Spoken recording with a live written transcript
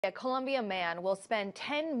A Columbia man will spend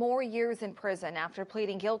 10 more years in prison after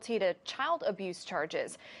pleading guilty to child abuse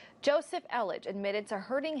charges. Joseph Elledge admitted to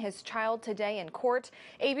hurting his child today in court.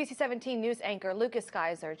 ABC 17 News anchor Lucas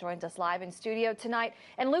Geiser joins us live in studio tonight.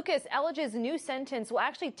 And Lucas, Elledge's new sentence will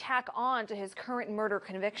actually tack on to his current murder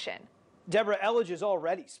conviction. Deborah, Elledge is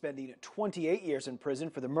already spending 28 years in prison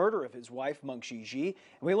for the murder of his wife, Mengshi Ji. And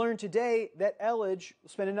we learned today that Elledge will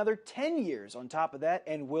spend another 10 years on top of that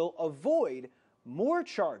and will avoid more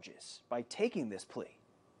charges by taking this plea.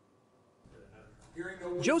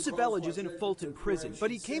 Joseph Elledge is in a Fulton prison,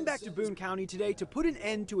 but he came back to Boone County today to put an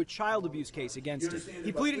end to a child abuse case against him.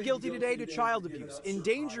 He pleaded guilty today to child abuse,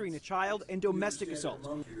 endangering a child, and domestic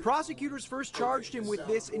assault. Prosecutors first charged him with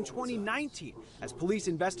this in 2019 as police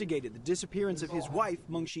investigated the disappearance of his wife,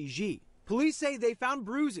 Mengshi Ji. Police say they found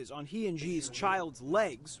bruises on he and Ji's child's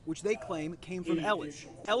legs, which they claim came from Elledge.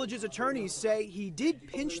 Elledge's attorneys say he did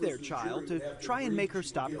pinch their child to try and make her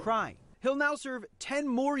stop crying. He'll now serve 10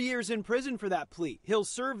 more years in prison for that plea. He'll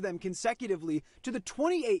serve them consecutively to the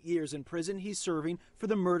 28 years in prison he's serving for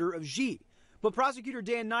the murder of Ji. But prosecutor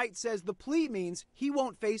Dan Knight says the plea means he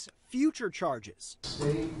won't face future charges. The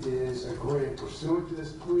state is agreeing, pursuant to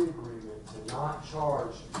this plea agreement, to not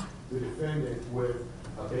charge the defendant with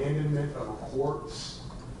abandonment of a corpse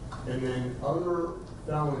and then other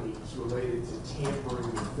felonies related to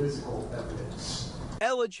tampering with physical evidence.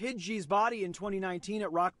 Elledge hid Ji's body in 2019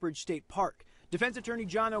 at Rockbridge State Park. Defense attorney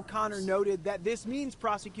John O'Connor noted that this means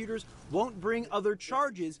prosecutors won't bring other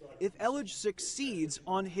charges if Elledge succeeds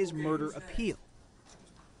on his murder appeal.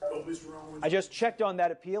 I just checked on that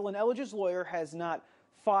appeal, and Elledge's lawyer has not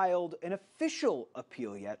filed an official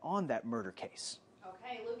appeal yet on that murder case.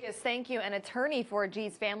 Okay, Lucas, thank you. An attorney for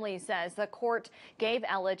Ji's family says the court gave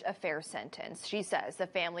Elledge a fair sentence. She says the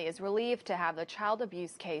family is relieved to have the child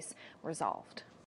abuse case resolved.